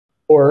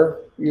Or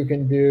you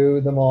can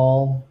do them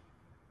all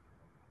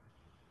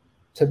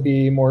to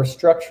be more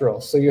structural.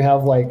 So you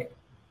have like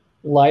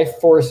life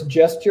force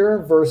gesture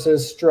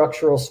versus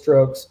structural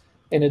strokes.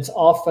 And it's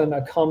often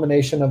a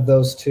combination of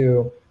those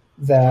two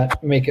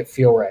that make it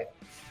feel right.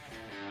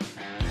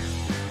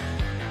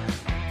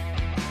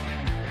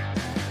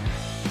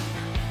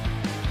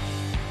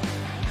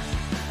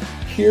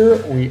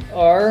 Here we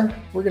are.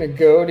 We're going to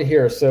go to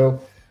here. So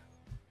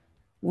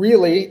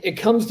really, it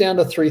comes down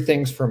to three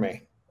things for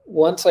me.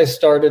 Once I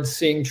started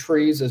seeing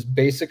trees as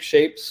basic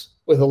shapes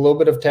with a little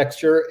bit of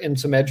texture and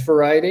some edge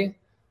variety,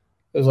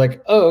 it was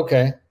like, oh,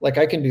 okay, like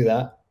I can do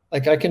that.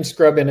 Like I can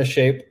scrub in a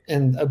shape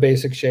and a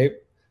basic shape,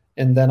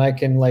 and then I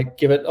can like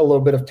give it a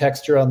little bit of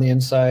texture on the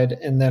inside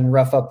and then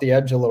rough up the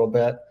edge a little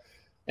bit.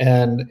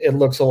 And it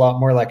looks a lot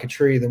more like a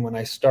tree than when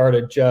I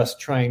started just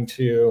trying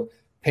to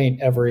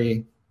paint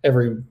every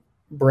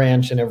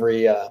branch and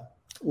every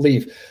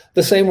leaf.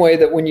 The same way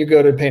that when you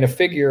go to paint a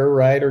figure,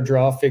 right, or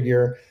draw a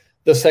figure,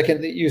 the second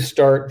that you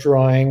start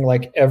drawing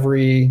like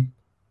every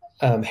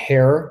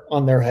hair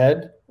on their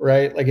head,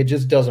 right, like it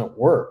just doesn't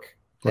work.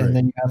 Right. And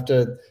then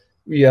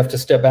you have to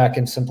step back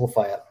and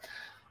simplify it.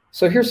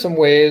 So here's some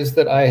ways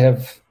that I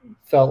have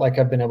felt like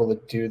I've been able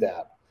to do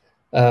that.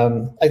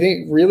 I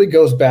think it really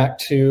goes back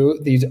to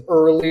these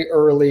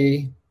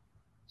early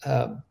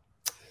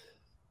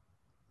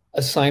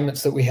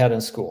assignments that we had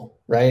in school,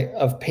 right?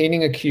 Of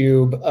painting a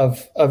cube,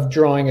 of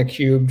drawing a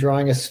cube,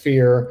 drawing a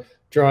sphere,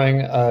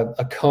 drawing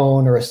a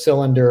cone or a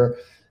cylinder,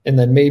 and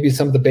then maybe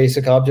some of the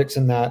basic objects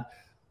in that.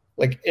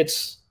 Like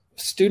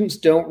students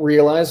don't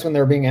realize when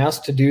they're being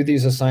asked to do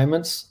these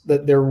assignments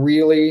that they're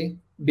really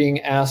being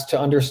asked to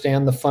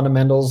understand the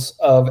fundamentals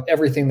of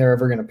everything they're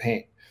ever going to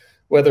paint.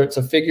 Whether it's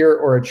a figure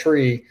or a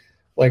tree,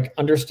 like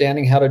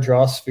understanding how to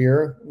draw a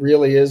sphere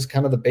really is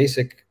kind of the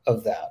basic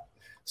of that.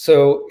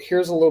 So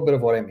here's a little bit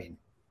of what I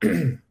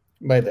mean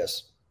by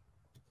this.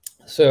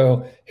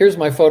 So here's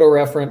my photo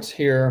reference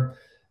here.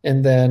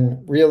 And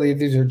then really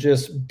these are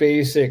just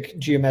basic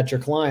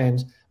geometric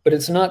lines, but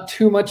it's not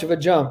too much of a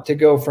jump to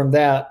go from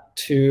that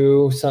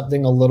to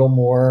something a little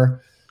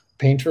more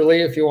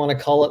painterly, if you want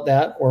to call it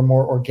that, or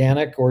more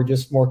organic or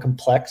just more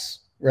complex,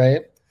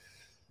 right?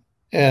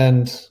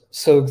 And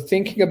so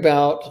thinking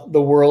about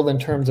the world in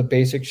terms of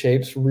basic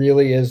shapes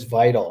really is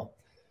vital.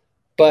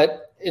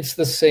 But it's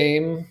the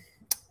same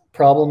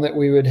problem that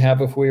we would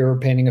have if we were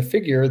painting a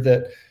figure,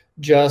 that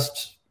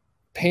just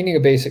painting a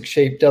basic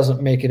shape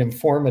doesn't make it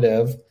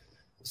informative.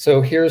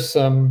 So here's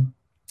some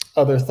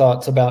other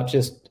thoughts about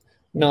just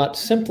not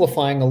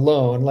simplifying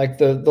alone, like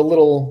the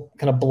little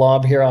kind of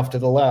blob here off to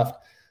the left.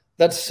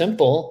 That's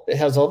simple. It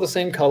has all the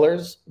same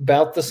colors,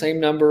 about the same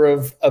number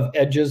of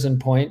edges and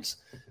points,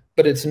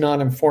 but it's not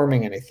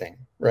informing anything,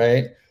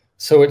 right?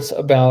 So it's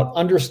about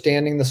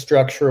understanding the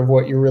structure of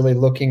what you're really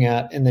looking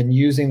at and then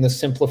using the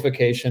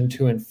simplification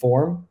to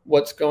inform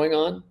what's going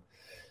on.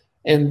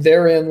 And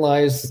therein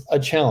lies a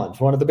challenge,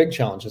 one of the big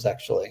challenges,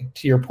 actually,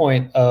 to your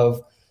point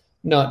of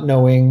not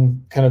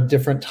knowing kind of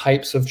different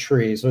types of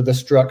trees or the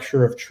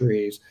structure of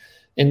trees.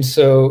 And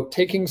so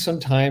taking some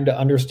time to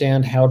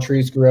understand how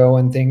trees grow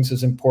and things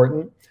is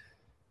important.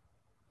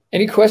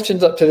 Any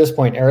questions up to this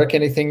point, Eric?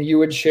 Anything you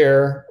would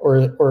share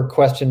or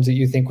questions that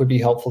you think would be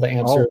helpful to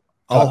answer?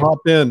 I'll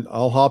hop in.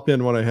 I'll hop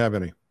in when I have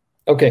any.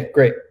 Okay,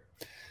 great.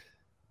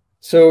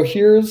 So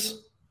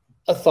here's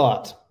a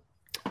thought.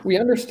 We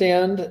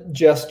understand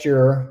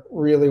gesture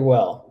really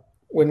well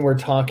when we're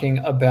talking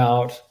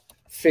about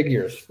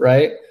figures,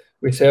 right?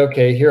 We say,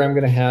 okay, here I'm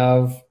going to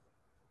have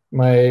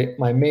my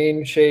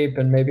main shape,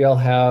 and maybe I'll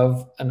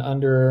have an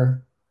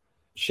under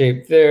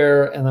shape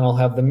there, and then I'll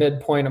have the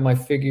midpoint of my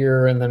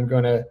figure, and then I'm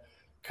going to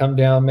come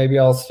down. Maybe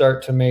I'll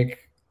start to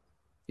make,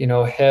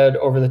 head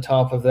over the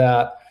top of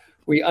that.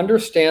 We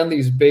understand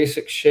these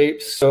basic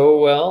shapes so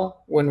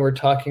well when we're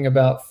talking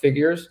about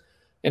figures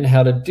and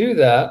how to do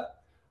that.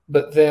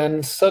 But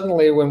then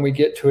suddenly when we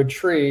get to a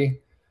tree,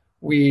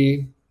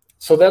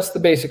 so that's the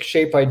basic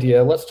shape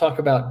idea. Let's talk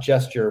about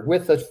gesture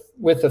with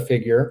a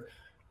figure.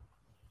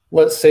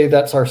 Let's say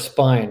that's our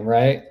spine,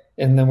 right?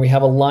 And then we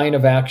have a line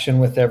of action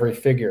with every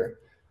figure.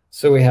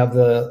 So we have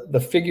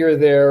the figure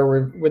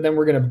there. Then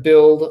we're going to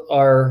build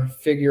our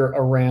figure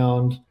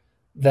around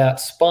that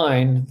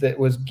spine that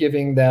was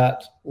giving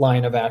that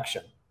line of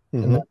action.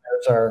 Mm-hmm. And then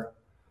there's our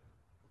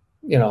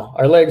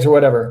legs or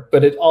whatever.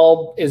 But it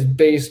all is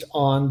based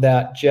on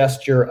that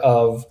gesture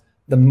of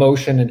the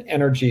motion and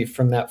energy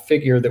from that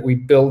figure that we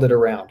build it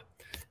around.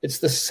 It's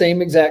the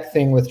same exact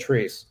thing with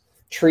trees.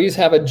 Trees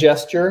have a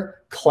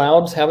gesture.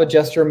 Clouds have a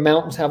gesture.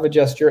 Mountains have a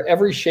gesture.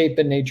 Every shape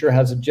in nature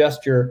has a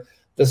gesture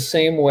the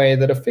same way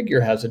that a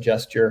figure has a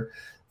gesture.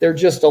 They're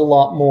just a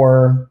lot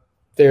more,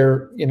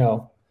 they're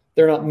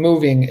not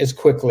moving as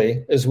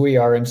quickly as we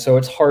are. And so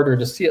it's harder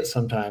to see it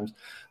sometimes.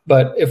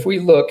 But if we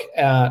look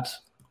at,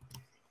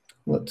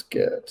 let's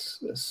get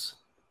this.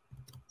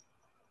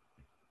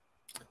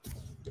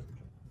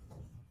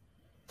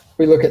 If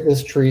we look at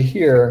this tree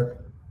here,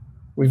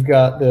 we've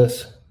got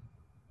this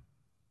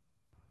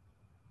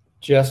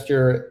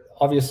gesture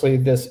obviously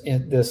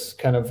this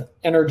kind of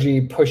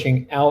energy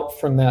pushing out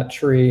from that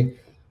tree.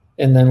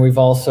 And then we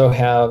also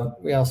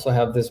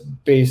have this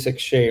basic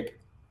shape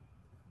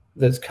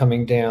that's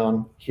coming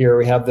down here.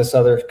 We have this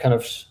other kind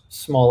of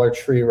smaller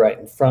tree right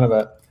in front of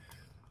it.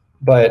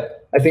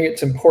 But I think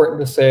it's important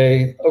to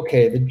say,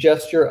 okay, the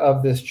gesture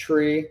of this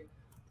tree,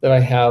 that I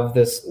have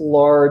this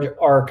large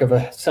arc of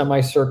a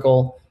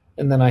semicircle,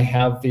 and then I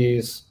have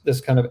this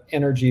kind of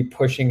energy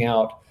pushing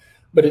out.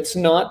 But it's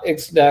not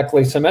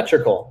exactly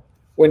symmetrical.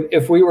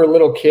 If we were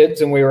little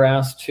kids and we were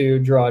asked to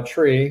draw a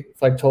tree,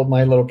 if I told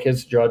my little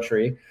kids to draw a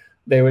tree,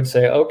 they would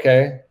say,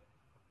 okay.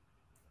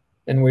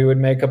 And we would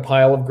make a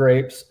pile of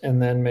grapes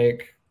and then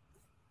make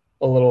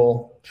a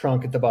little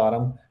trunk at the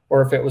bottom.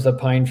 Or if it was a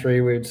pine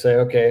tree, we would say,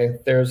 okay,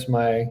 there's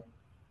my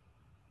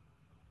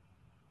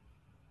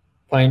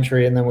pine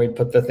tree, and then we'd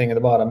put the thing at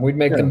the bottom. We'd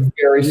make them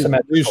very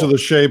symmetrical. These are the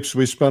shapes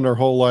we spend our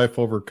whole life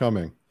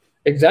overcoming.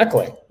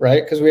 Exactly,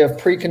 right? Because we have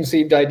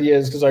preconceived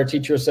ideas because our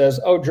teacher says,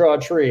 oh, draw a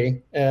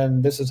tree,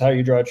 and this is how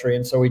you draw a tree.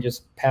 And so we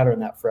just pattern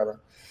that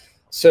forever.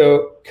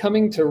 So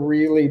coming to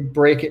really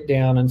break it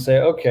down and say,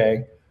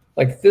 okay,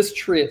 like this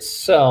tree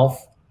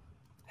itself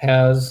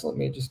has, let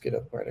me just get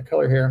a brighter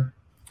color here.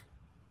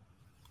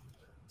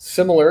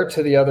 Similar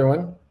to the other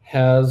one,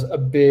 has a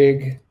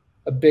big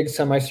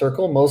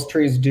semicircle. Most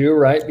trees do,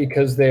 right?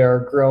 Because they are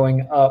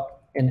growing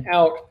up and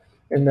out.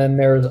 And then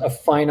there's a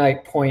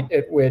finite point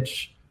at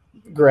which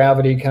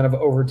gravity kind of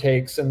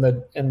overtakes and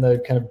the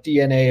kind of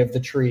DNA of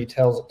the tree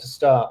tells it to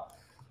stop.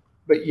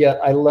 But yet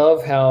I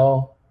love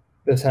how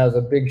this has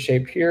a big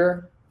shape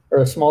here, or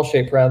a small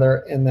shape rather,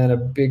 and then a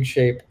big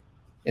shape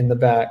in the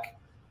back.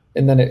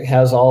 And then it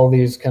has all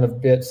these kind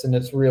of bits and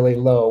it's really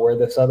low, where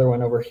this other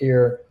one over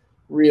here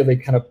really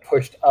kind of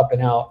pushed up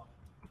and out,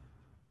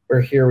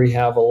 where here we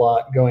have a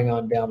lot going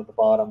on down at the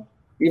bottom.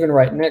 Even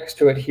right next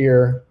to it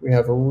here, we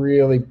have a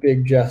really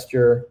big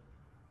gesture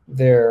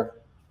there,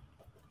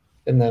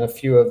 and then a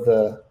few of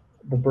the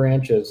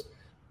branches.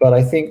 But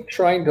I think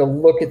trying to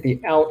look at the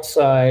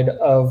outside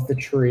of the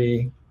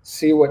tree,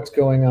 see what's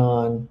going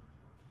on,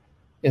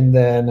 and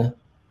then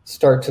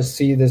start to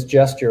see this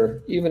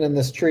gesture. Even in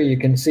this tree, you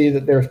can see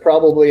that there's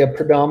probably a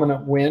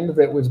predominant wind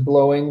that was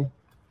blowing.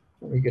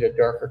 Let me get a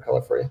darker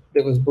color for you.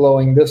 That was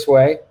blowing this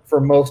way for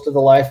most of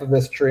the life of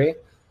this tree,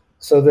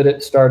 so that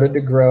it started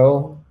to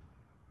grow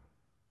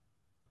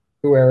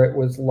to where it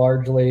was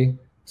largely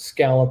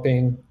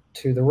scalloping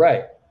to the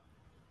right,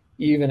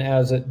 even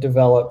as it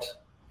developed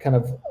kind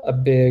of a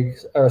big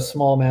or a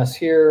small mass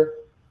here,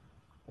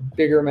 a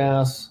bigger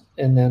mass,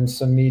 and then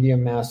some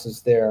medium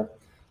masses there.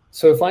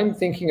 So if I'm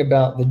thinking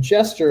about the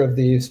gesture of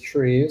these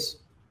trees,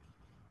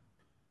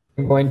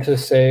 I'm going to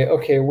say,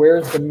 okay,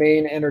 where's the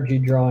main energy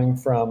drawing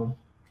from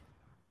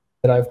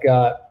that I've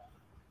got?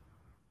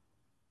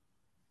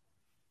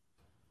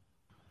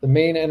 The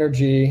main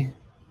energy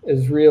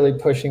is really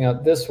pushing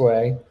out this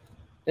way,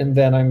 and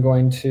then I'm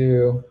going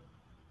to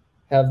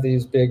have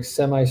these big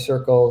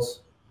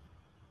semicircles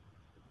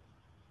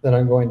that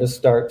I'm going to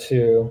start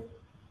to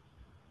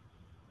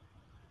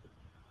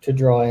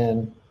draw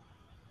in.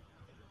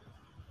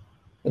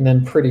 And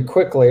then pretty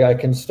quickly I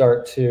can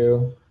start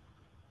to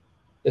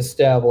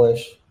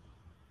establish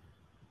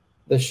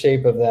the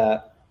shape of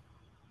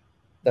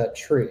that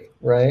tree,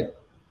 right?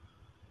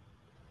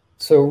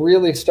 So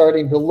really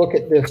starting to look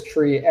at this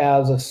tree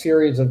as a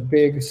series of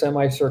big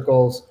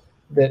semicircles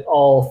that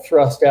all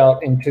thrust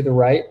out into the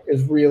right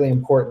is really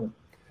important.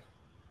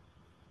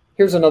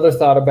 Here's another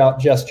thought about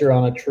gesture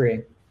on a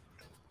tree,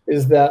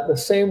 is that the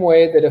same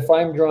way that if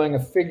I'm drawing a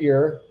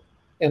figure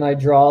and I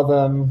draw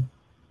them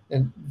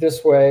in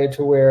this way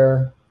to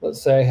where,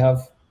 let's say I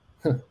have,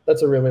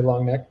 that's a really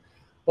long neck.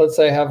 Let's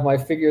say I have my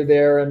figure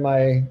there and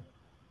my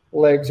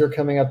legs are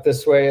coming up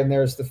this way and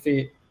there's the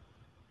feet.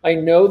 I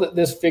know that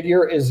this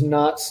figure is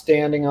not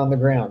standing on the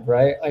ground,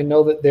 right? I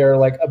know that they're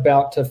like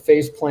about to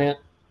face plant,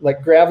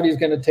 like gravity is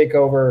going to take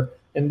over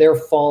and they're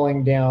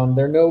falling down.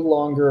 They're no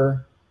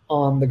longer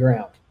on the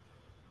ground.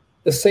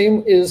 The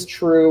same is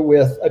true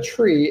with a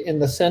tree in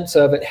the sense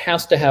of it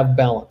has to have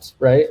balance,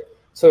 right?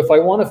 So if I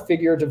want a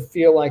figure to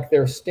feel like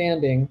they're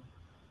standing,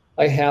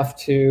 I have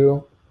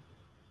to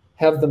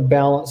have them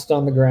balanced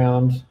on the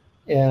ground.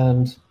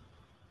 And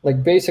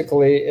like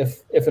basically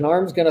if an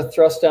arm's going to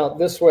thrust out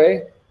this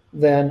way,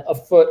 then a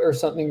foot or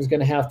something is going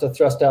to have to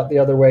thrust out the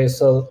other way,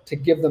 so to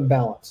give them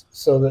balance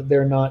so that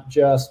they're not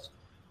just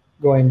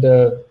going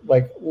to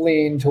like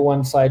lean to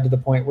one side to the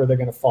point where they're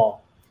going to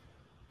fall.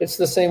 It's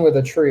the same with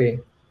a tree.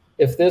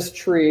 If this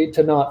tree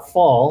to not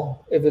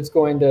fall, if it's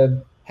going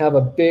to have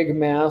a big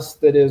mass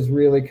that is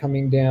really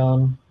coming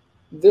down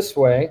this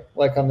way,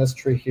 like on this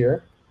tree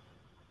here,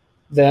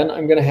 then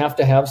I'm going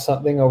to have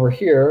something over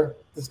here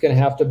that's going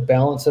to have to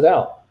balance it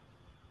out.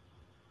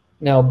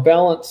 Now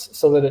balance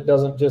so that it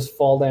doesn't just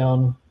fall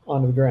down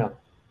onto the ground.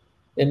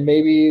 And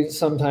maybe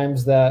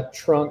sometimes that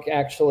trunk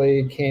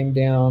actually came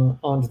down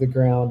onto the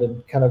ground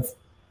and kind of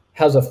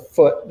has a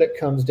foot that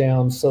comes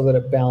down so that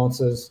it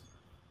balances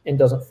and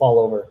doesn't fall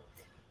over.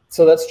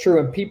 So that's true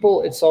in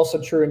people. It's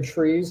also true in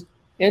trees.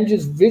 And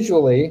just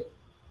visually,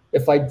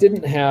 if I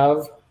didn't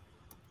have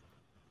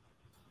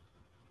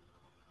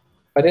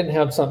I didn't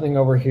have something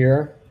over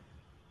here,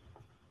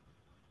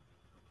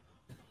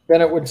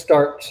 then it would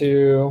start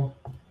to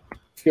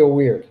feel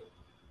weird.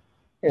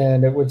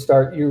 And it would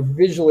start, you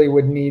visually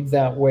would need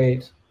that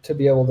weight to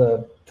be able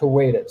to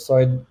weight it.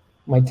 So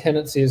my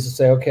tendency is to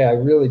say, okay, I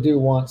really do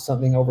want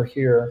something over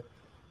here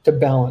to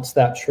balance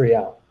that tree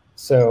out.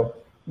 So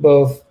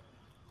both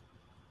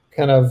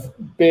kind of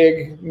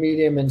big,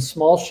 medium, and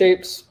small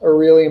shapes are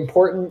really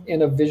important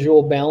in a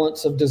visual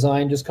balance of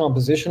design, just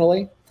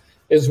compositionally,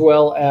 as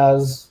well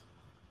as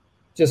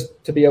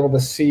just to be able to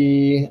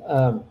see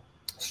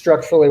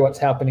structurally what's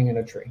happening in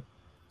a tree.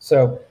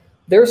 So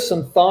there's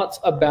some thoughts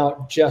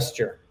about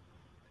gesture.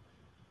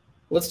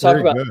 Let's talk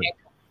about.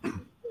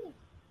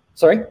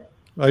 Sorry?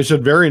 I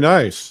said very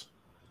nice.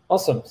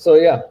 Awesome. So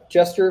yeah,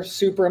 gesture,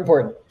 super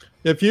important.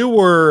 If you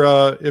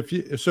were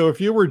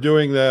if you were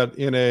doing that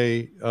in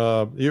a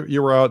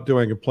you were out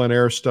doing a plein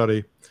air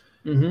study,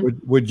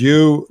 would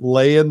you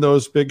lay in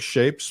those big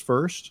shapes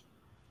first?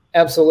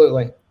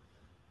 Absolutely.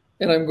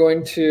 And I'm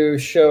going to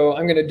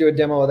do a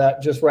demo of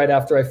that just right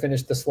after I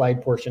finish the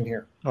slide portion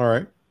here. All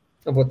right.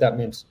 Of what that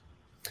means.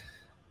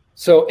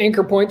 So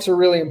anchor points are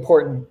really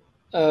important.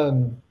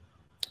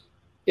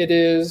 It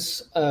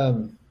is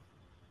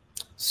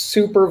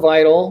super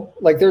vital.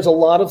 Like there's a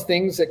lot of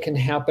things that can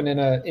happen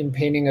in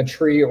painting a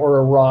tree or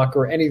a rock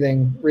or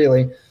anything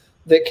really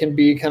that can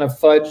be kind of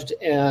fudged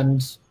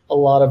and a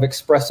lot of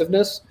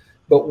expressiveness,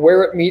 but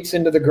where it meets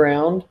into the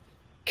ground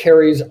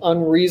carries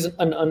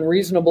an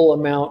unreasonable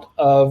amount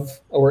of,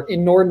 or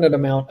inordinate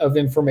amount of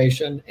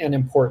information and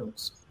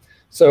importance.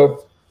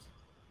 So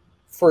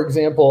for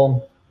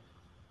example,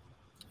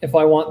 if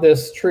I want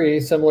this tree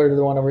similar to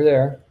the one over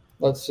there,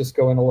 let's just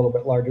go in a little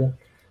bit larger.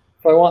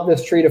 If I want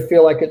this tree to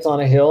feel like it's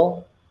on a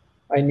hill,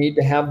 I need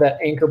to have that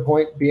anchor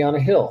point be on a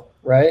hill,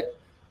 right?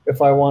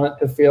 If I want it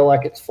to feel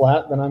like it's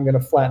flat, then I'm going to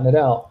flatten it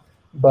out.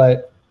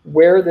 But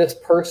where this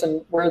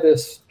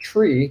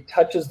tree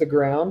touches the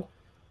ground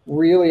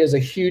really is a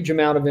huge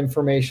amount of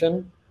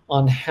information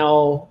on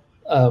how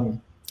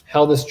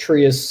this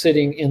tree is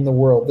sitting in the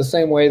world. The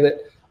same way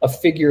that a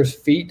figure's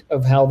feet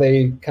of how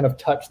they kind of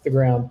touch the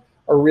ground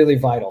are really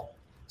vital.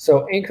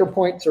 So anchor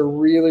points are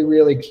really,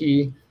 really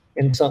key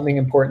and something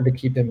important to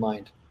keep in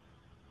mind.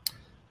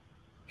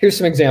 Here's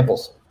some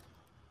examples.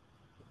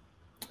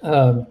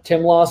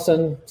 Tim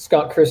Lawson,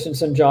 Scott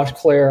Christensen, Josh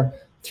Clare,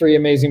 3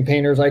 amazing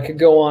painters. I could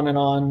go on and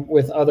on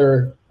with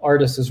other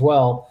artists as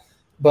well,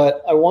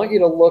 but I want you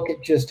to look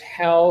at just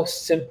how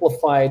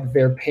simplified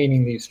they're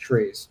painting these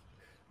trees.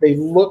 They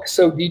look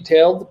so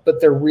detailed, but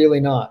they're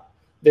really not.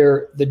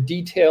 The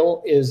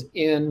detail is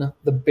in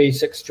the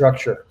basic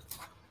structure.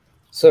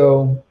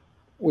 So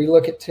we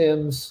look at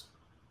Tim's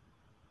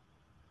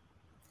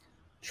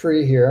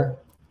tree here,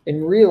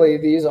 and really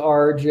these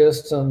are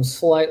just some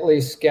slightly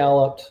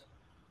scalloped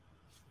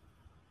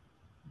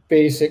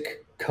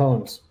basic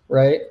cones,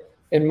 right?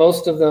 And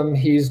most of them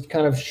he's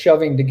kind of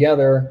shoving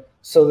together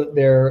so that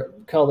they're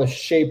called a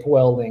shape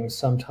welding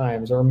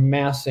sometimes, or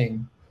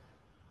massing.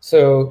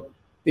 So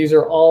these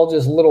are all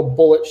just little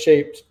bullet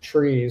shaped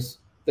trees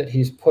that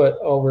he's put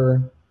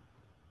over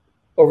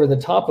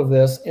the top of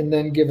this, and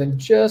then given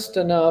just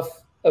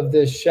enough of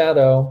this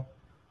shadow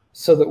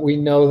so that we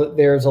know that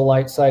there's a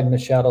light side and a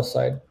shadow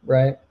side,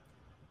 right?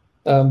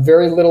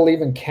 Very little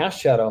even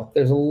cast shadow.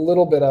 There's a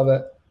little bit of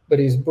it, but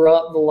he's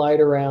brought the light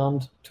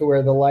around to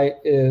where the light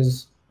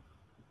is,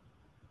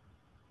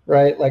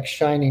 right, like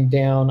shining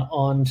down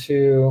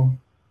onto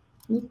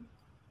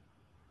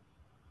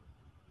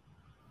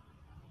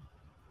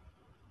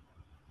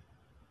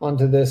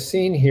this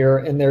scene here,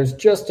 and there's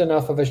just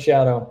enough of a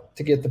shadow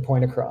to get the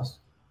point across.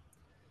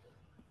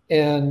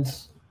 And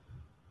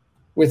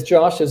with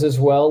Josh's as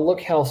well,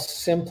 look how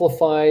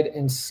simplified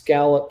and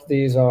scalloped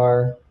these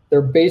are.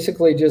 They're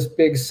basically just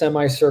big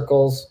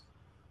semicircles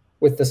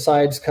with the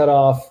sides cut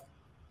off,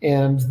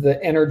 and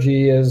the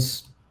energy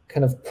is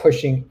kind of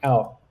pushing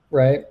out,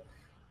 right?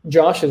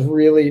 Josh is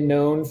really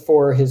known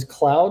for his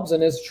clouds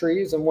in his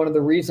trees, and one of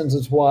the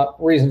reasons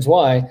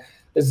why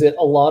is that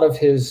a lot of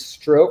his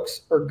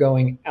strokes are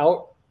going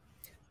out,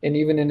 and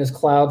even in his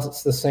clouds,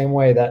 it's the same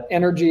way. That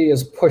energy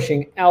is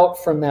pushing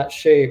out from that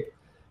shape,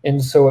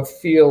 and so it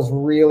feels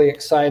really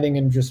exciting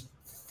and just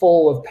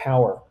full of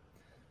power.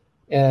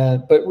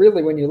 But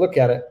really, when you look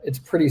at it, it's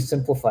pretty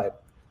simplified.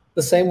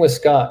 The same with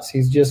Scott's.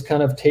 He's just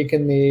kind of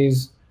taken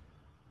these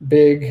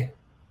big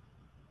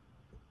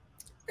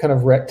kind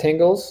of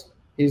rectangles.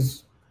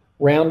 He's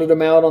rounded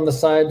them out on the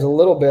sides a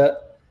little bit,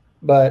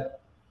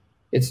 but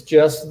it's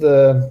just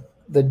the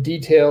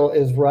detail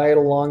is right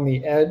along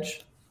the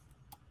edge.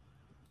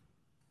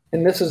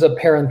 And this is a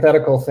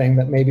parenthetical thing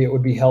that maybe it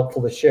would be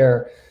helpful to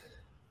share.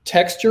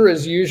 Texture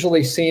is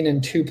usually seen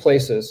in 2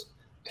 places.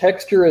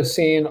 Texture is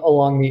seen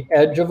along the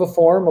edge of a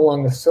form,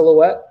 along the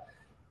silhouette,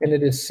 and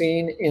it is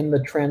seen in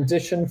the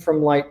transition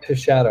from light to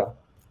shadow.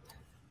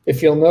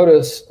 If you'll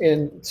notice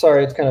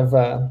sorry, it's kind of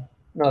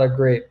not a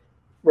great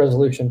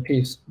resolution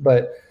piece,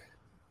 but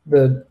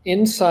the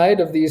inside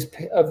of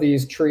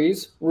these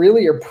trees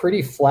really are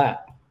pretty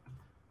flat.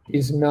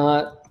 He's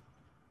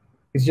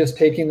just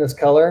taking this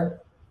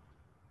color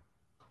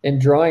and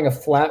drawing a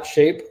flat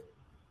shape,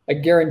 I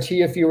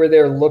guarantee if you were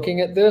there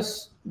looking at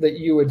this, that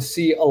you would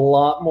see a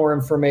lot more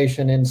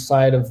information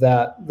inside of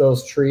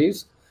those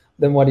trees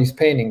than what he's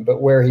painting.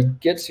 But where he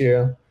gets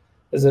you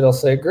is it'll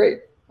say,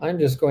 great, I'm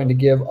just going to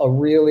give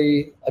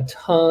a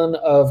ton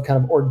of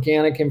kind of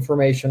organic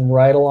information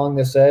right along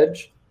this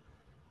edge.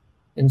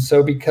 And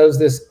so because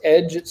this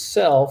edge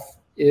itself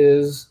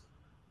has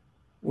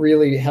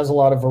a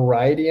lot of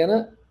variety in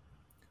it,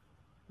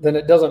 then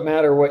it doesn't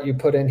matter what you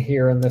put in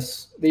here. And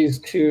these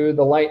two,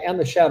 the light and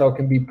the shadow,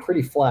 can be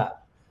pretty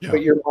flat,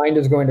 but your mind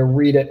is going to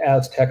read it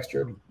as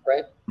textured,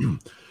 right?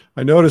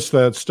 I noticed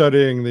that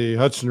studying the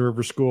Hudson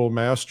River School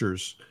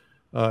Masters,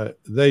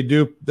 they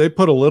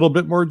put a little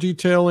bit more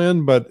detail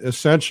in, but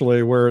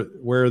essentially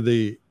where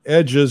the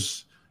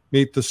edges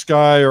meet the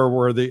sky or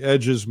where the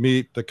edges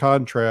meet the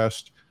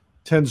contrast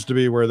tends to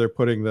be where they're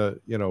putting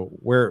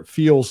where it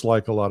feels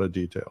like a lot of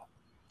detail.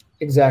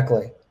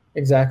 Exactly.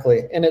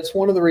 And it's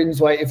one of the reasons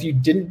why if you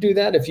didn't do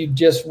that, if you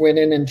just went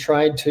in and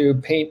tried to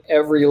paint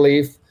every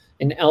leaf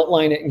and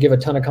outline it and give a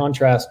ton of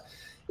contrast,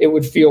 it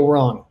would feel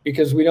wrong,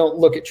 because we don't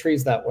look at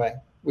trees that way.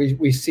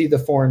 We see the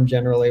form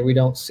generally. We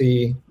don't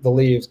see the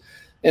leaves.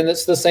 And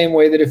it's the same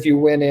way that if you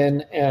went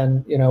in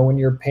and, when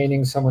you're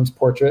painting someone's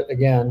portrait,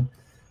 again,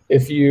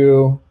 if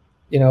you,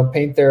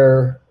 paint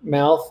their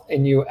mouth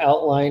and you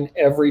outline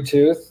every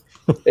tooth,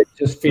 it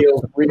just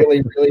feels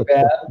really, really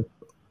bad,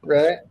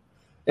 right?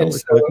 And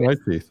so, like my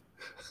teeth.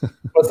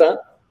 What's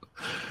that?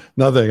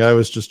 Nothing. I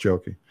was just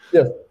joking.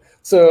 Yeah.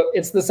 So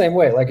it's the same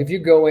way. Like if you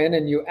go in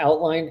and you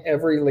outline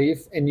every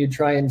leaf and you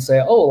try and say,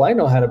 oh, well, I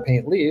know how to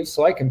paint leaves,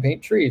 so I can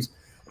paint trees.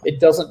 It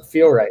doesn't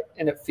feel right.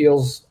 And it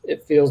feels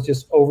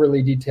just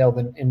overly detailed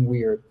and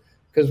weird,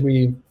 because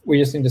we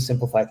just need to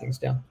simplify things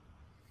down.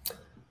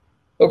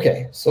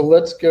 Okay, so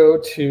let's go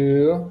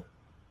to,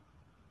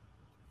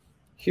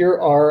 here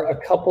are a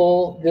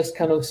couple, just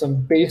kind of some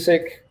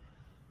basic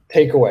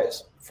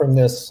takeaways from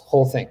this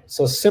whole thing.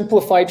 So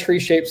simplify tree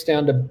shapes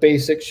down to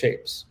basic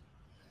shapes.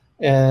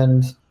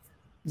 And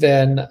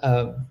then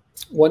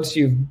once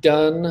you've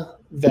done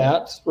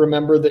that,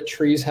 remember that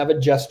trees have a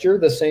gesture,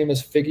 the same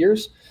as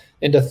figures.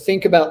 And to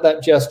think about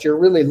that gesture,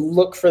 really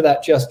look for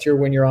that gesture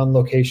when you're on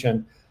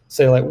location.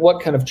 Say, like,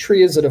 what kind of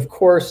tree is it, of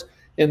course,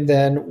 and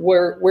then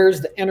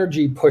where's the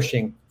energy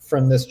pushing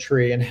from this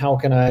tree, and how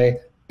can I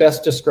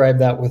best describe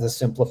that with a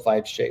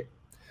simplified shape?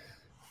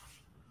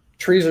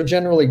 Trees are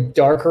generally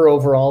darker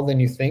overall than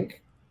you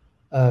think.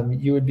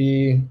 You would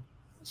be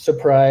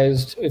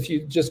surprised if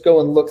you just go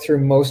and look through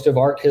most of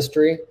art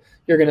history.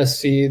 You're going to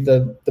see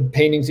the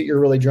paintings that you're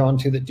really drawn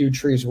to that do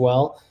trees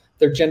well.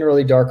 They're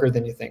generally darker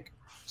than you think.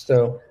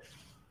 So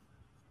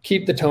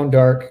keep the tone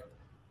dark,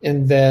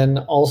 and then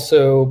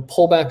also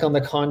pull back on the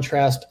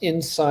contrast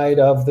inside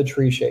of the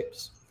tree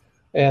shapes.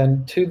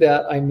 And to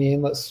that, I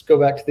mean, let's go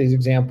back to these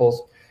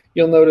examples.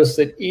 You'll notice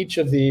that each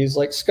of these,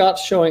 like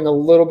Scott's showing a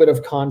little bit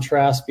of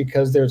contrast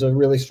because there's a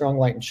really strong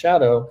light and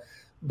shadow,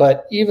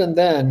 but even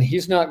then,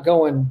 he's not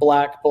going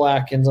black,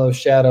 black in those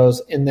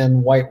shadows and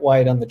then white,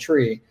 white on the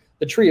tree.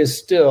 The tree is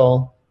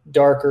still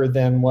darker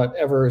than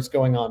whatever is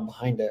going on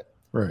behind it,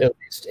 right, at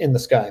least in the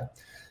sky.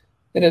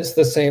 And it's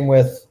the same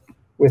with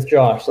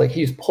Josh. Like,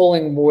 he's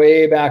pulling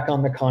way back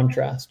on the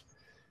contrast.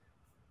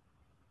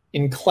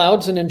 In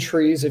clouds and in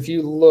trees, if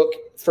you look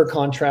for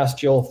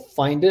contrast, you'll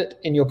find it,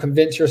 and you'll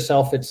convince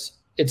yourself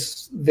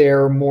it's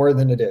there more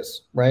than it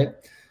is, right?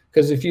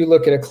 Because if you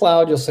look at a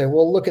cloud, you'll say,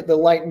 well, look at the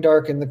light and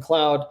dark in the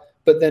cloud.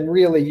 But then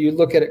really you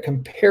look at it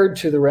compared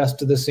to the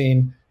rest of the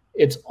scene,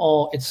 it's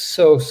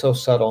so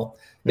subtle.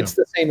 Yeah. It's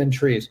the same in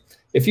trees.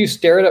 If you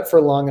stare at it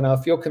for long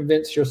enough, you'll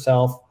convince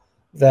yourself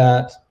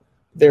that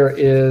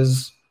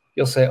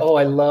you'll say, oh,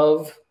 I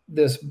love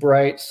this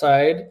bright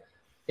side.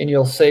 And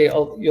you'll say,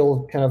 oh,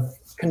 you'll kind of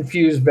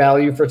confuse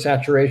value for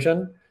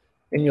saturation,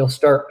 and you'll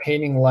start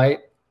painting light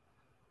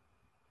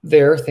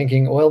there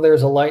thinking, well,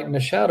 there's a light and a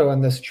shadow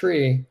in this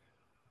tree.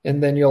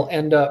 And then you'll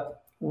end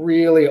up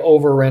really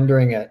over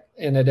rendering it.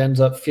 And it ends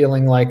up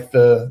feeling like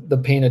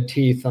the painted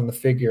teeth on the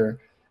figure.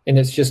 And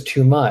it's just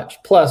too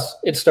much. Plus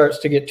it starts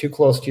to get too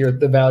close to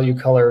the value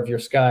color of your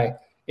sky,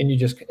 and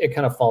it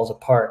kind of falls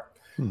apart.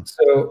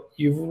 So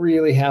you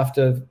really have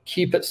to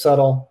keep it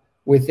subtle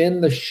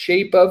within the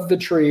shape of the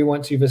tree.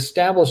 Once you've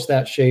established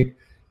that shape,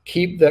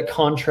 keep the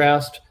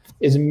contrast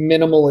as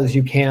minimal as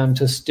you can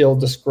to still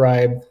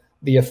describe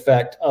the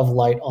effect of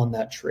light on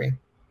that tree.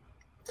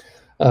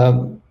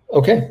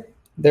 Okay,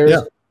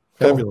 there's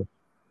fabulous.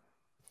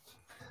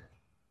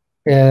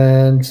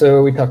 And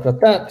so we talked about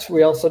that.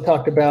 We also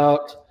talked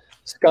about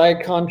sky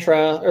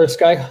contrast, or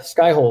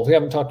sky holes. We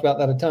haven't talked about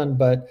that a ton,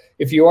 but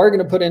if you are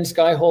going to put in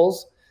sky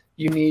holes,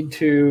 you need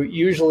to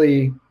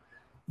usually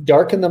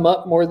darken them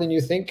up more than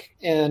you think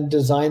and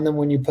design them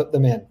when you put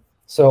them in.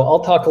 So I'll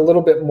talk a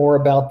little bit more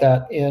about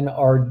that in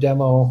our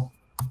demo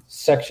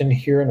section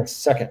here in a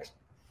second.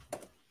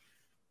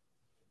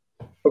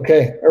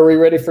 Okay, are we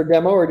ready for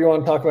demo, or do you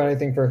want to talk about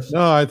anything first?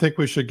 No, I think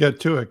we should get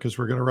to it because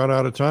we're going to run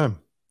out of time.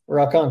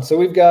 Rock on. So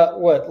we've got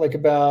what, like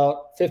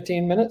about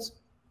 15 minutes?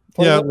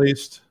 Yeah, at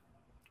least.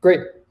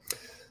 Great.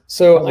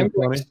 So I'm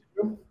going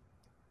to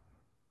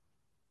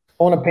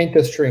I want to paint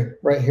this tree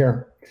right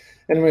here.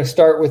 And I'm going to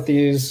start with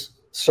these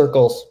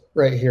circles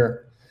right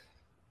here.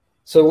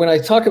 So when I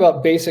talk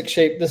about basic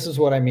shape, this is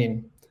what I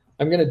mean.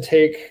 I'm going to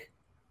take,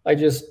 I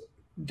just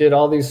did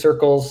all these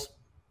circles,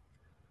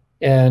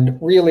 and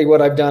really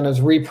what I've done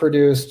is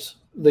reproduced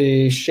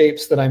the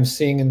shapes that I'm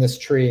seeing in this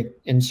tree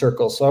in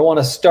circles. So I want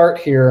to start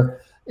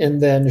here and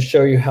then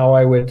show you how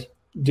I would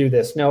do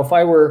this. Now, if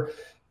I were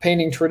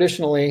painting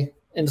traditionally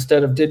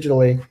instead of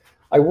digitally,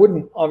 I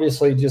wouldn't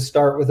obviously just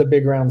start with a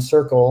big round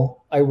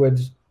circle.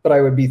 But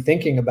I would be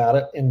thinking about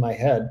it in my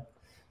head.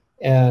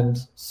 And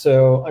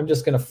so I'm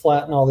just going to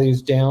flatten all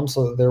these down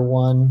so that they're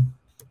one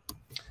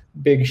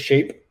big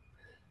shape.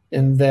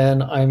 And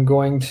then I'm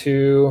going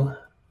to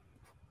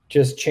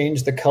just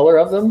change the color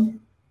of them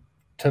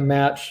to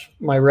match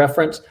my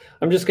reference.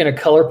 I'm just going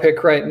to color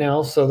pick right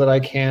now so that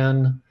I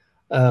can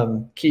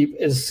keep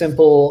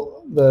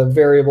the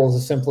variables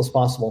as simple as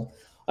possible.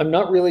 I'm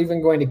not really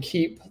even going to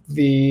keep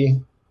the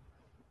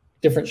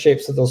different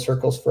shapes of those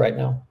circles for right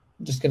now.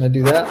 I'm just going to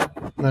do that.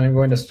 And then I'm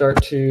going to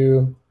start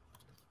to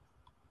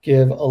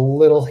give a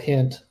little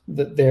hint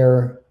that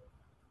there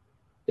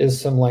is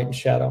some light and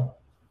shadow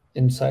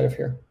inside of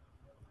here.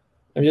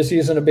 I'm just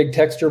using a big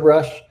texture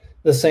brush,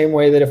 the same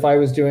way that if I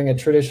was doing a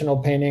traditional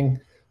painting,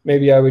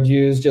 maybe I would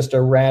use just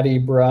a ratty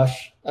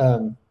brush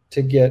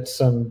to get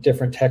some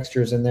different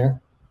textures in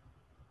there.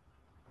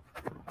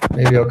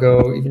 Maybe I'll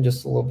go even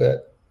just a little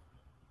bit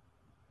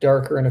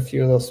darker in a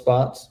few of those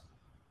spots.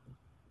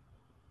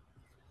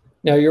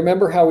 Now, you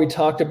remember how we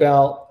talked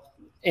about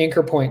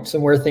anchor points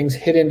and where things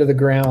hit into the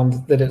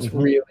ground, that it's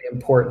really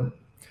important.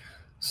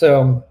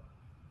 So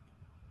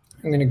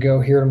I'm going to go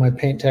here to my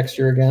paint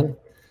texture again.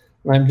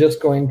 And I'm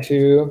just going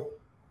to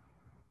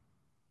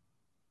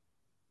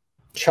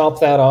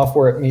chop that off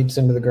where it meets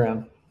into the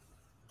ground.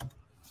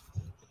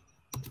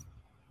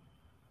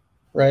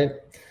 Right?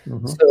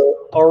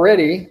 So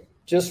already,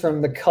 just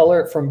from the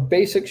color, from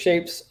basic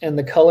shapes and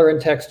the color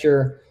and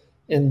texture,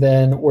 and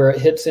then where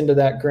it hits into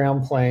that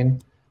ground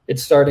plane,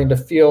 it's starting to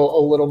feel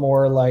a little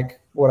more like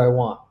what I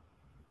want.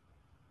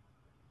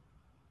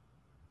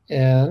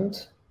 And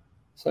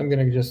so I'm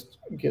going to just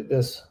get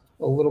this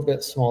a little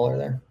bit smaller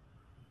there.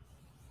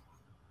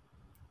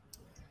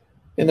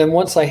 And then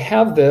once I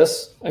have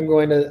this, I'm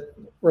going to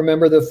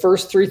remember the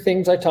first three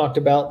things I talked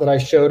about that I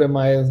showed in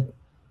my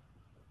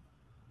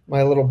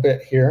little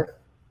bit here.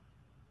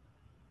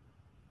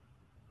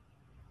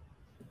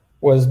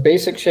 Was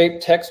basic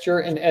shape, texture,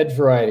 and edge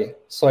variety.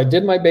 So I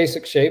did my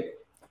basic shape,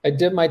 I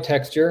did my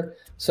texture,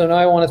 so now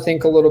I want to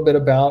think a little bit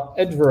about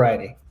edge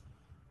variety.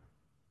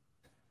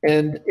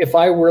 And if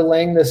I were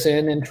laying this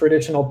in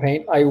traditional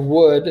paint, I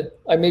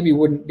maybe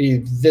wouldn't be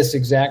this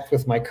exact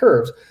with my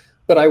curves,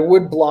 but I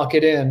would block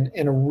it in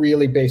a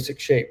really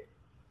basic shape.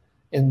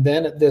 And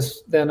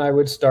then I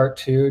would start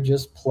to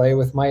just play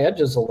with my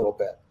edges a little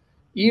bit.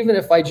 Even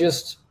if I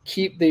just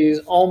keep these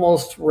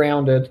almost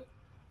rounded,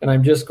 and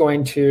I'm just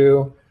going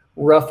to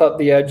rough up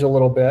the edge a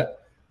little bit.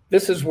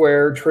 This is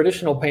where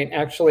traditional paint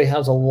actually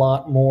has a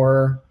lot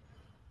more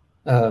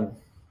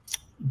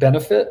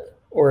benefit,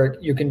 or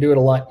you can do it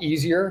a lot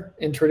easier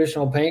in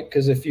traditional paint,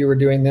 because if you were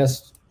doing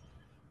this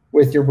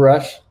with your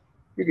brush,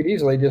 you could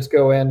easily just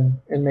go in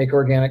and make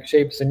organic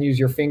shapes and use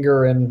your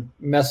finger and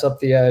mess up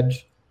the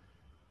edge.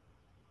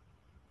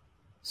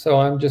 So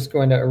I'm just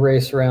going to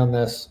erase around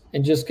this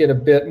and just get a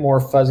bit more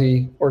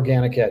fuzzy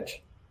organic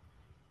edge.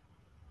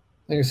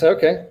 And you say,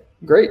 okay,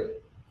 great.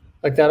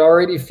 Like that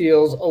already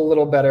feels a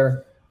little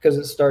better because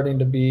it's starting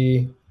to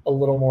be a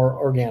little more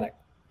organic.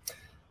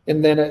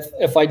 And then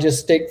if I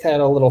just take that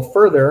a little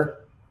further,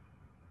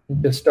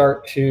 just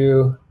start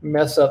to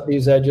mess up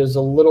these edges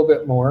a little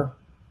bit more,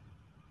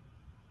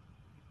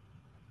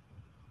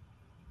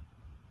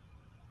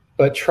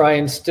 but try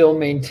and still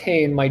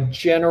maintain my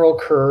general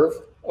curve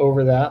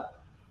over that.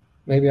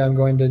 Maybe I'm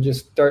going to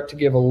just start to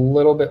give a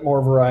little bit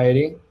more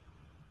variety.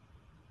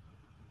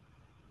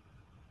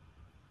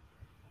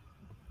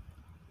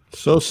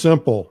 So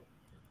simple.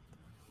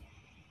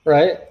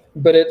 Right?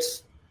 But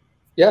it's,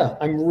 yeah,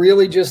 I'm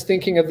really just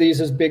thinking of these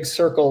as big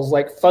circles,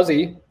 like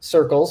fuzzy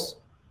circles,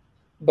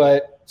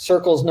 but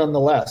circles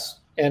nonetheless.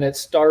 And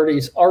it's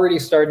already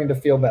starting to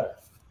feel better,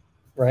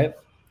 right?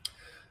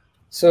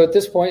 So at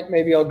this point,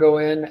 maybe I'll go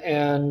in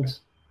and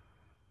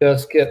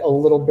just get a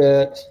little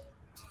bit,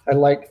 I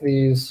like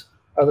these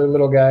other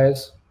little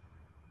guys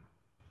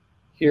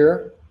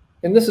here.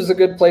 And this is a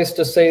good place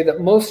to say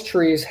that most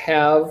trees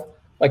have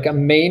like a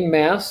main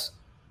mass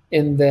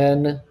and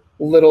then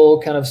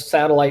little kind of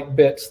satellite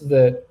bits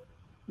that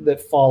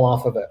fall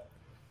off of it.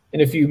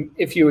 And if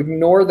you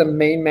ignore the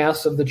main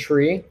mass of the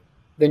tree,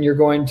 then you're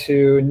going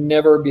to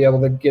never be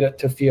able to get it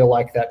to feel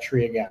like that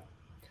tree again.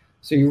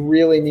 So you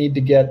really need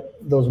to get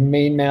those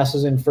main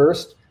masses in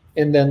first,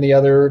 and then the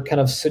other kind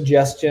of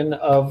suggestion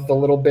of the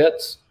little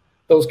bits,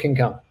 those can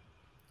come.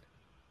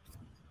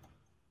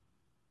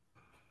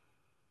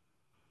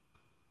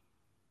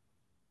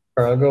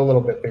 All right, I'll go a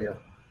little bit bigger.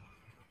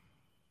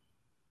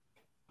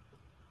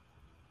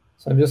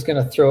 So I'm just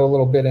going to throw a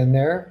little bit in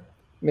there.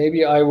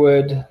 Maybe I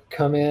would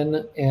come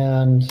in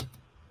and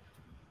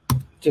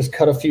just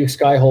cut a few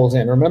sky holes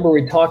in. Remember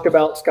we talked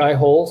about sky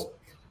holes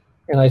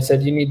and I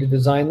said you need to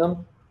design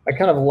them. I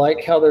kind of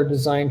like how they're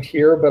designed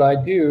here, but I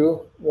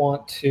do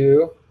want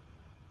to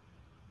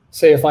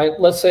say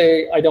let's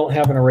say I don't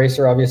have an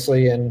eraser,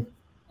 obviously,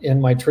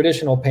 in my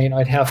traditional paint,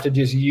 I'd have to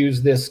just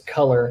use this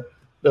color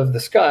of the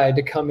sky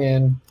to come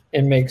in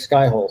and make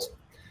sky holes.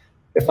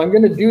 If I'm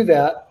going to do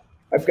that,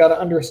 I've got to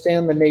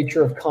understand the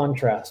nature of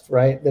contrast,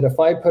 right? That if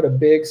I put a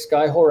big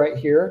sky hole right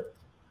here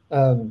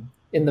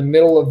in the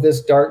middle of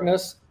this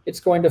darkness, it's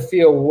going to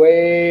feel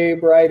way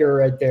brighter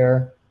right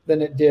there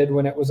than it did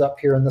when it was up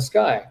here in the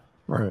sky.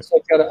 Right. So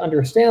I've got to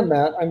understand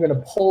that. I'm going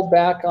to pull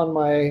back on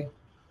my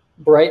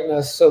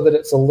brightness so that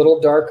it's a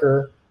little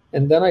darker,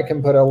 and then I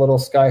can put a little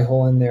sky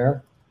hole in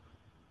there.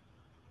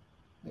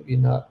 Maybe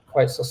not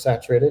quite so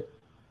saturated.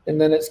 And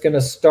then it's going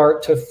to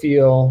start to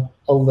feel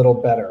a little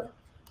better.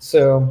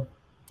 So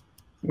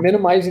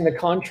minimizing the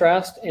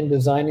contrast and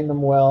designing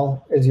them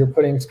well as you're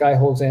putting sky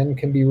holes in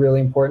can be really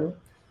important.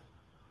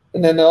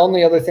 And then the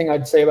only other thing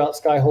I'd say about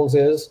sky holes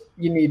is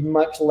you need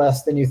much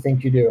less than you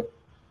think you do.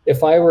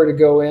 If I were to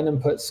go in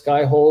and put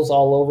sky holes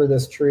all over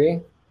this tree,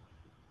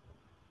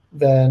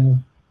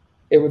 then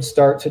it would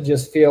start to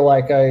just feel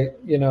like I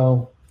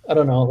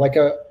don't know, like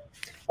a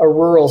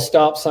rural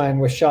stop sign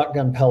with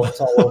shotgun pellets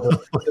all over.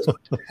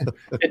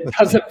 It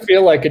doesn't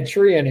feel like a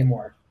tree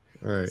anymore.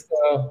 Right.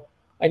 So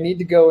I need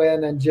to go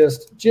in and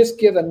just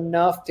give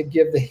enough to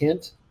give the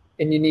hint,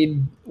 and you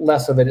need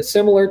less of it. It's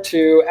similar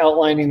to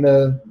outlining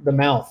the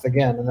mouth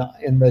again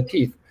in the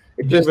teeth.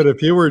 David,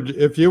 if you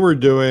were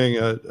doing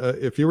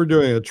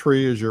a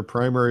tree as your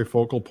primary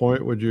focal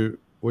point, would you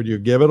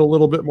give it a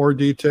little bit more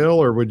detail,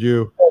 or would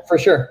you? Oh, for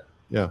sure.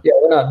 Yeah. Yeah,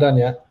 we're not done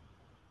yet.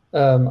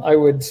 I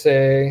would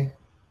say.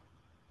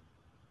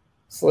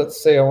 So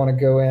let's say I want to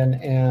go in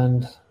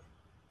and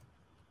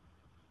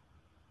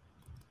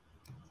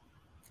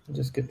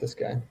just get this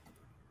guy.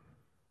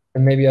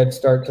 And maybe I'd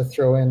start to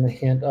throw in the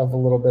hint of a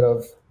little bit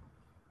of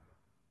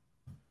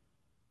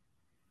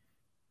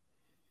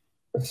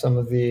some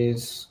of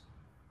these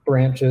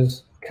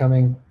branches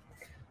coming.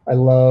 I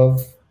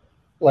love,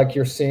 like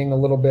you're seeing a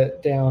little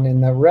bit down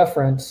in the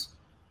reference,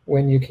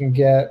 when you can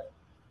get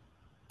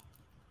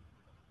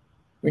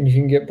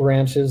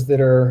branches that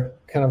are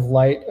kind of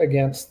light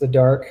against the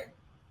dark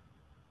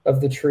of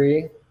the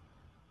tree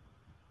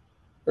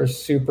are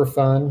super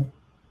fun.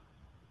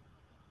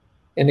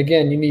 And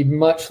again, you need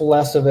much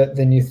less of it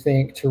than you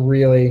think to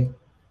really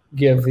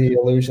give the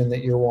illusion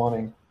that you're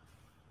wanting.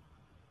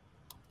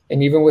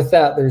 And even with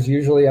that, there's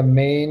usually a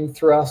main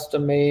thrust, a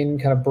main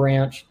kind of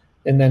branch,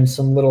 and then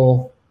some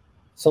little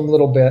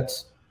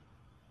bits.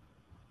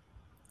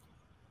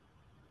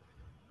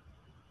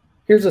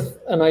 Here's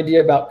an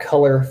idea about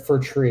color for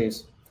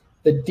trees.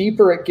 The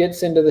deeper it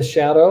gets into the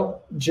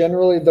shadow,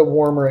 generally the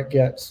warmer it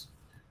gets.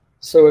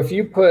 So if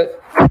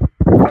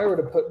I were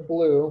to put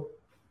blue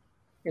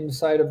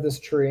inside of this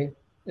tree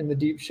in the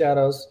deep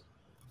shadows,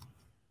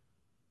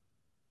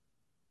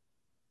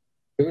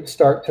 it would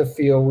start to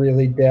feel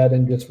really dead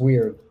and just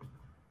weird.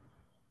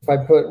 If I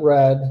put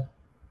red,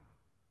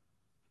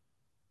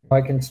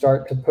 I can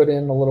start to put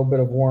in a little bit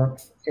of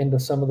warmth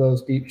into some of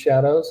those deep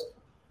shadows.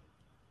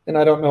 And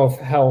I don't know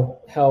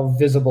how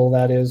visible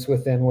that is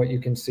within what you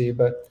can see,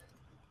 but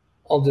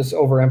I'll just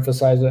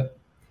overemphasize it.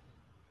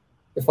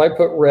 If I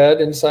put red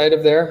inside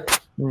of there,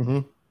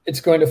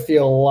 it's going to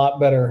feel a lot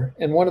better.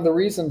 And one of the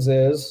reasons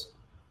is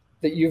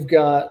that you've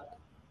got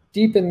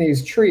deep in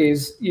these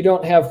trees, you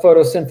don't have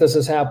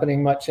photosynthesis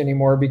happening much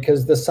anymore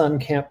because the sun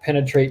can't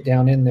penetrate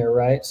down in there,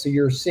 right? So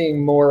you're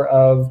seeing more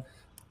of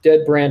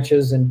dead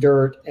branches and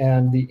dirt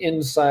and the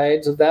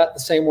insides of that,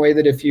 the same way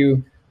that if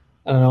you,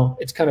 I don't know,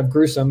 it's kind of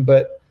gruesome,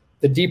 but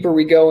the deeper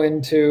we go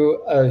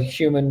into a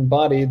human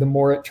body, the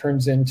more it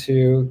turns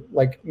into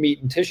like meat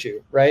and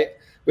tissue, right?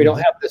 We don't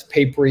have this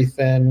papery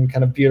thin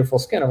kind of beautiful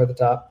skin over the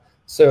top.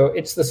 So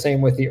it's the same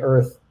with the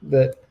earth,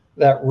 that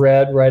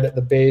red right at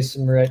the base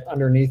and right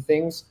underneath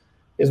things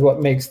is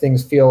what makes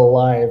things feel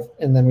alive.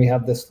 And then we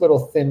have this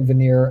little thin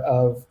veneer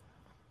of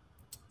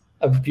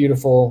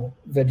beautiful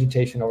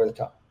vegetation over the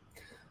top.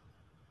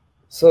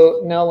 So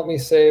now let me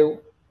say,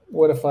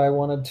 what if I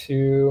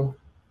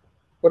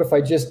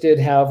just did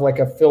have like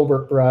a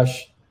filbert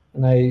brush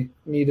and I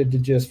needed to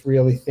just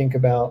really think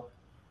about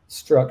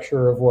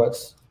structure of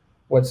what's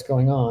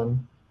going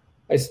on?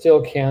 I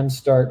still can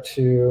start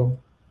to,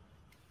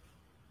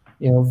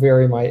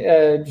 vary my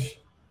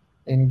edge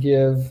and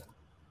give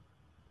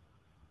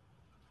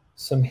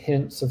some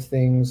hints of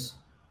things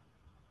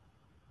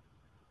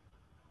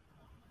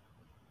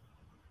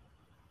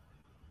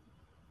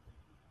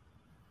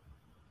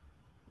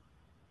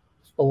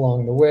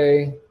along the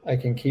way. I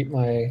can keep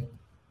my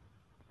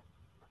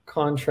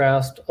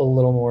contrast a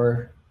little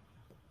more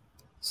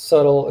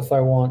subtle if I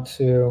want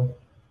to.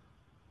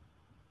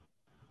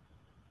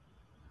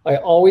 I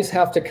always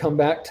have to come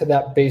back to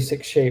that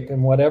basic shape,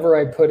 and whatever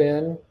I put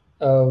in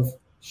of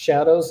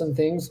shadows and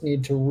things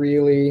need to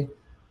really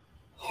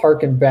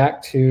harken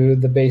back to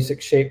the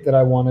basic shape that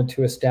I wanted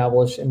to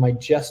establish in my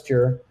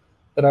gesture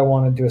that I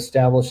wanted to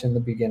establish in the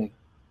beginning.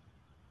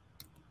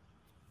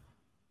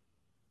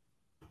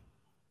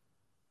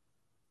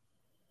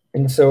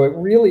 And so it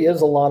really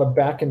is a lot of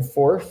back and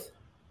forth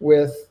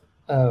with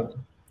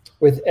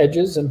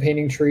edges and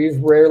painting trees.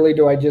 Rarely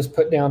do I just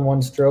put down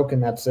one stroke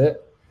and that's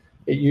it.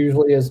 It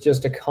usually is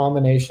just a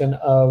combination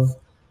of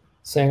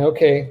saying,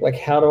 okay, like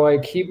how do I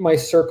keep my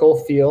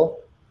circle feel,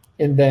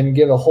 and then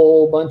give a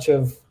whole bunch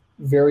of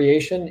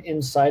variation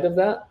inside of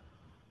that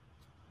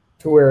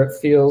to where it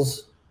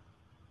feels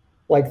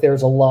like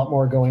there's a lot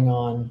more going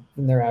on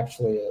than there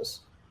actually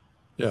is.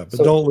 Yeah, but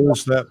so, don't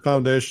lose that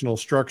foundational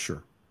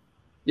structure.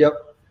 Yep.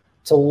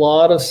 It's a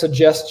lot of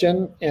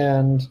suggestion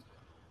and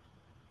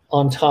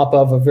on top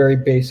of a very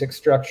basic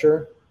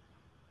structure.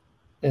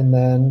 And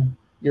then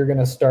you're going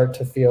to start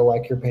to feel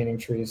like you're painting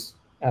trees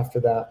after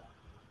that.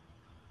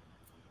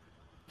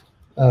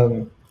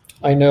 I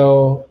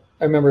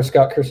remember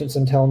Scott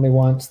Christensen telling me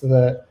once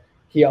that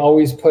he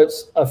always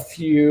puts a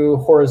few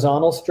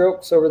horizontal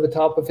strokes over the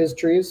top of his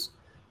trees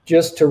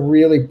just to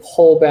really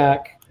pull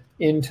back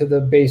into the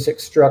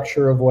basic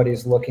structure of what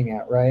he's looking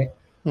at, right?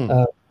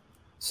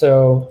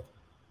 So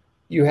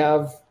you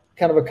have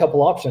kind of a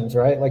couple options,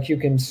 right? Like you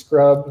can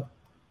scrub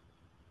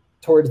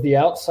towards the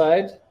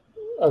outside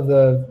of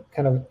the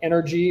kind of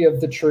energy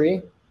of the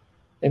tree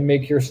and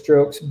make your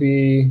strokes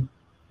be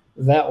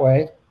that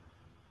way.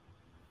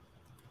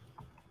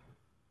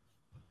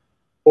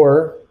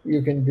 Or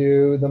you can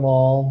do them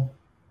all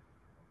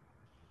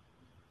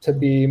to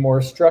be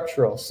more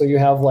structural. So you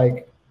have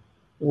like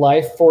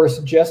life force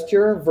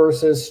gesture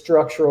versus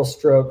structural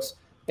strokes.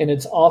 And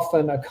it's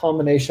often a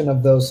combination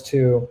of those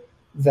two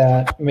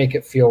that make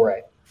it feel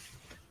right.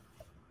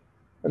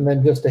 And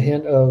then just a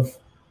hint of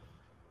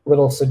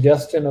little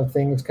suggestion of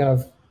things, kind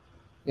of,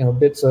 you know,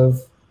 bits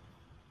of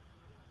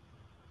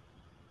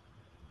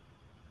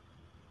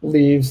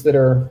leaves that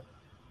are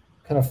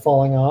kind of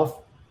falling off,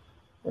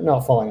 or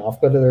not falling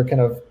off, but they're kind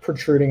of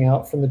protruding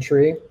out from the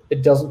tree.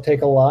 It doesn't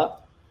take a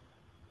lot,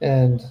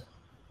 and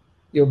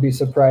you'll be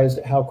surprised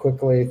at how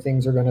quickly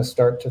things are going to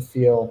start to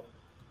feel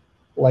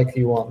like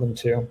you want them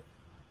to.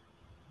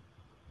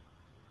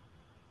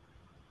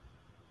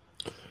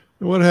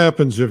 What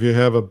happens if you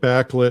have a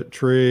backlit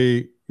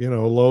tree, you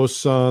know, low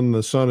sun,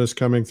 the sun is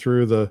coming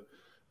through the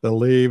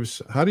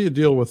leaves? How do you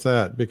deal with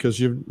that?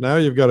 Because now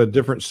you've got a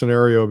different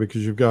scenario,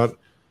 because you've got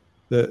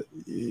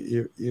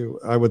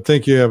I would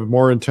think you have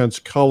more intense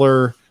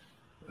color,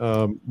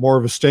 more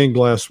of a stained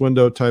glass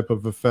window type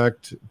of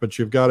effect, but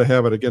you've got to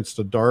have it against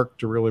the dark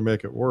to really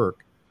make it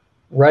work.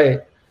 Right.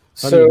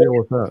 How do you deal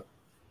with that?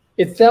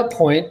 At that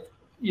point,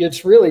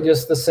 it's really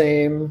just the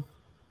same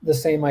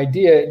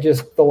idea,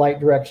 just the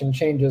light direction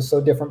changes, so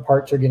different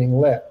parts are getting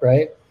lit,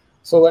 right?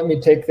 So let me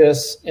take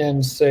this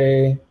and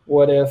say,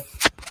 what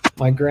if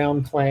my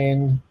ground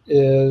plane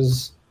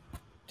is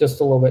just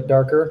a little bit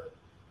darker?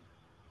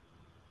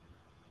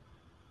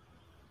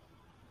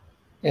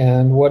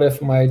 And what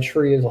if my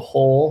tree as a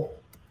whole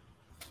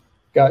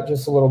got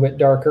just a little bit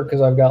darker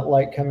because I've got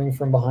light coming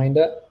from behind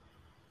it?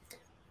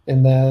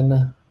 And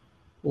then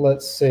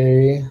let's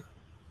say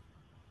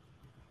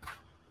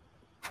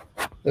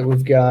that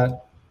we've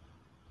got,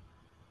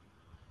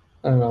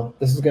 I don't know,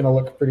 this is going to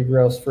look pretty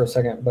gross for a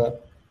second,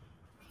 but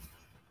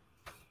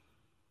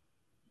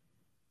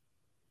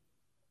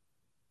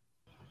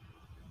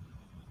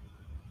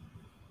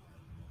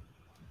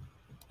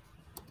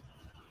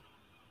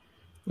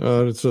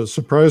it's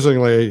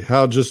surprisingly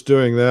how just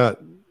doing that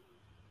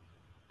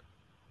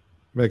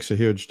makes a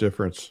huge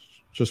difference,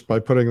 just by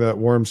putting that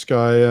warm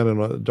sky in and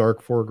a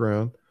dark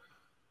foreground.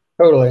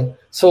 Totally.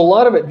 So a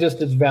lot of it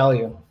just is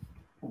value,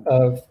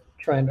 of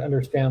trying to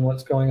understand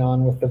what's going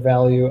on with the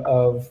value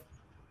of,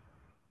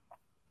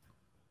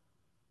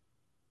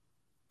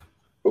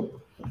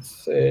 let's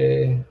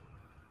say,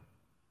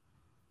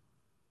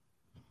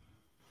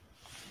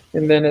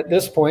 and then at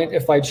this point,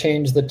 if I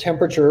change the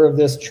temperature of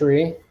this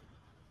tree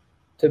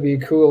to be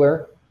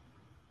cooler,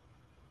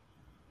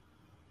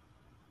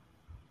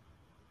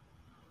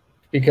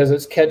 because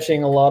it's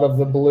catching a lot of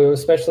the blue,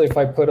 especially if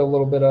I put a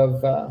little bit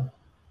of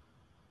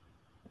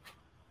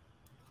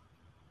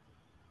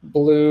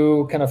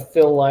blue kind of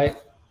fill light,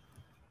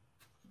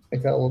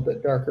 make that a little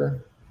bit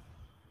darker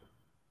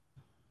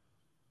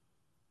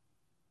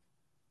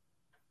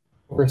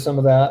over some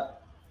of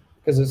that,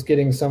 because it's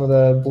getting some of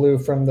the blue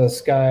from the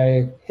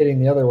sky hitting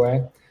the other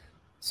way.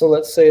 So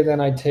let's say then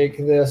I take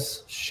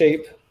this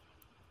shape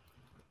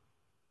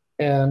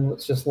and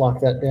let's just lock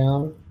that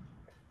down.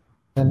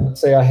 And let's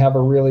say I have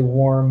a really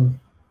warm,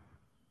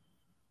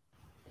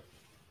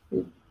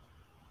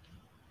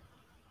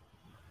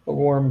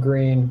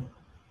 green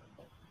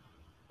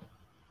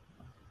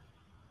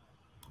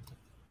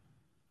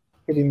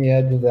hitting the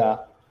edge of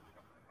that.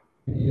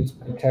 Use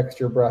my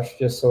texture brush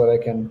just so that I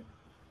can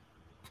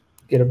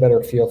get a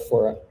better feel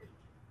for it.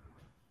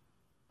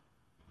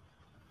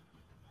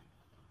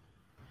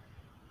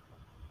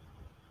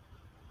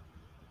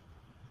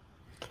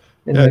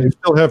 And yeah, you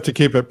still have to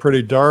keep it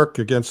pretty dark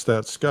against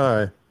that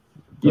sky.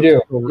 You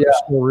do. It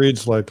still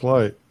reads like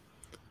light.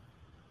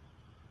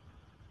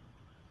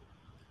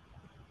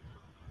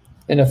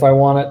 And if I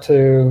want it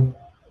to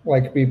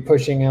like be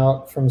pushing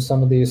out from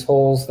some of these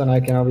holes, then I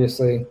can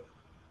obviously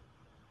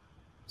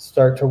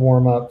start to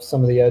warm up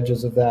some of the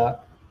edges of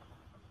that.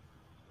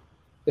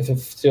 If it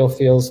still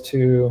feels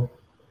too,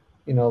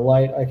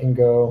 light, I can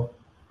go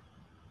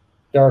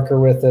darker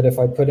with it. If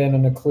I put in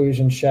an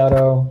occlusion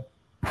shadow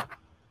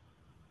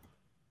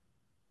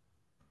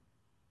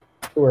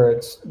to where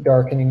it's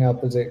darkening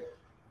up as it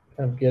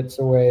kind of gets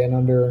away and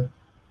under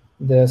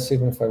this,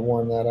 even if I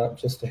warm that up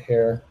just a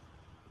hair.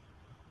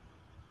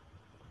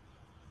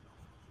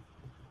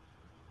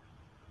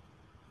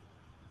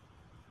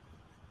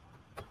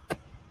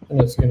 And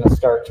it's going to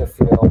start to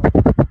feel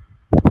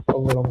a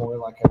little more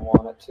like I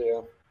want it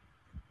to.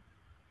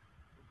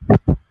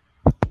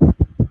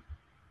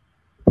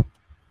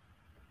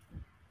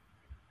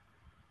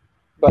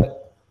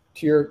 But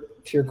to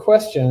your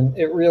question,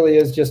 it really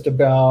is just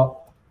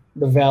about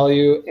the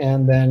value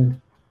and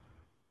then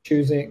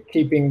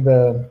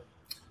keeping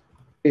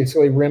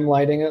basically rim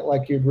lighting it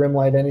like you'd rim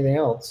light anything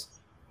else,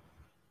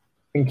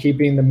 and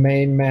keeping the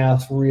main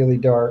mass really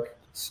dark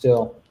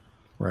still.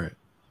 Right.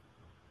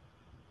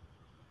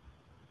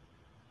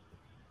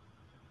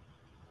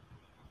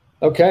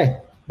 Okay,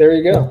 there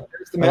you go.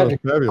 There's the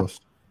magic. Fabulous.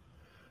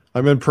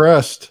 I'm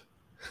impressed.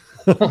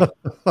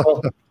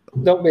 Well,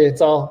 don't be.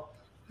 It's all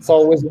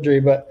wizardry.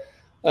 But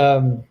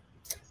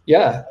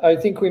yeah, I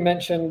think we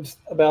mentioned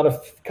about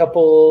a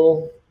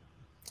couple.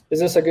 Is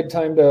this a good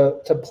time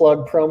to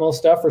plug promo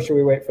stuff, or should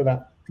we wait for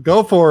that?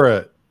 Go for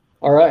it.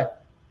 All right.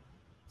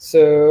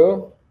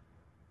 So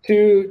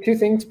two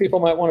things people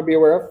might want to be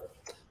aware of.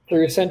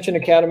 Through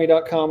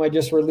ascensionacademy.com, I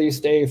just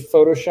released a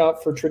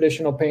Photoshop for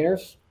traditional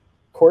painters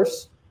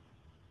course.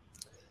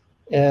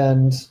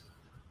 And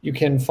you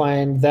can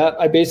find that.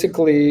 I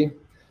basically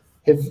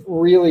have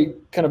really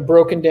kind of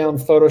broken down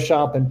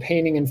Photoshop and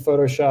painting in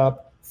Photoshop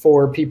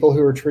for people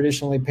who are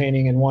traditionally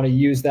painting and want to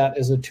use that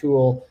as a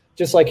tool.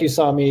 Just like you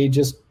saw me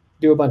just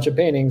do a bunch of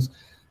paintings,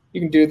 you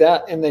can do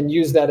that and then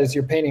use that as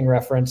your painting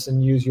reference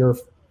and use your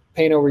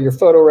paint over your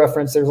photo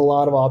reference. There's a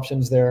lot of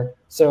options there.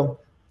 So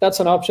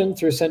that's an option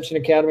through Ascension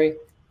Academy.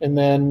 And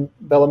then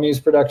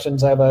Bellamuse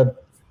Productions, I have a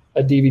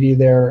DVD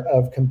there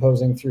of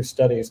composing through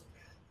studies.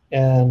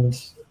 And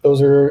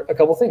those are a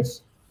couple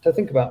things to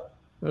think about.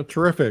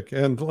 Terrific.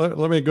 And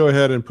let me go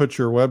ahead and put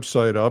your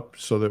website up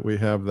so that we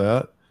have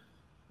that.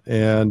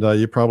 And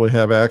you probably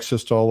have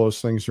access to all those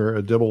things there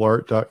at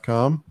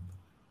dibbleart.com.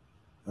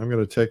 I'm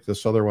going to take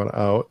this other one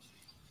out.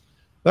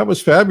 That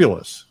was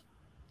fabulous.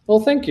 Well,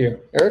 thank you,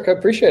 Eric. I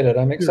appreciate it.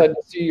 I'm excited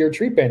to see your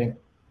tree painting.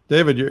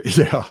 David,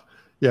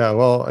 yeah.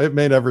 Well, it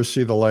may never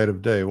see the light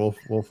of day. We'll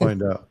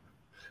find out.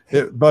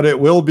 But it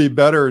will be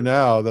better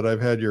now that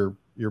I've had your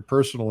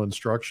personal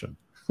instruction.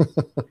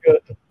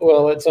 Good.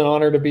 Well, it's an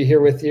honor to be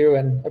here with you,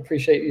 and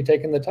appreciate you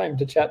taking the time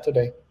to chat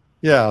today.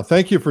 Yeah,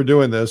 thank you for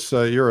doing this.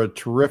 You're a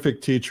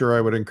terrific teacher.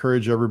 I would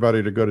encourage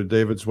everybody to go to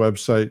David's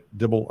website,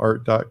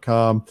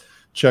 dibbleart.com,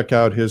 check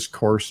out his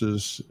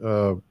courses.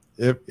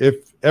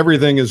 If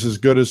everything is as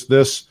good as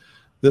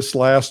this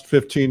last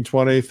 15,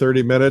 20,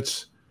 30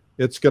 minutes,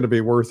 it's going to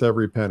be worth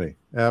every penny.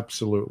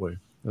 Absolutely.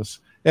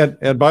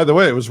 And by the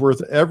way, it was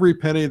worth every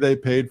penny they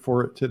paid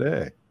for it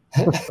today.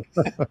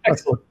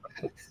 Excellent.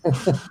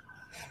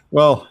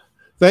 Well,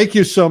 thank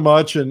you so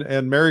much,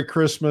 and Merry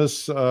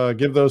Christmas.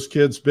 Give those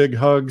kids big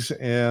hugs,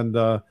 and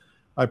I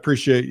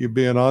appreciate you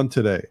being on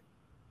today.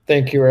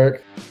 Thank you,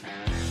 Eric.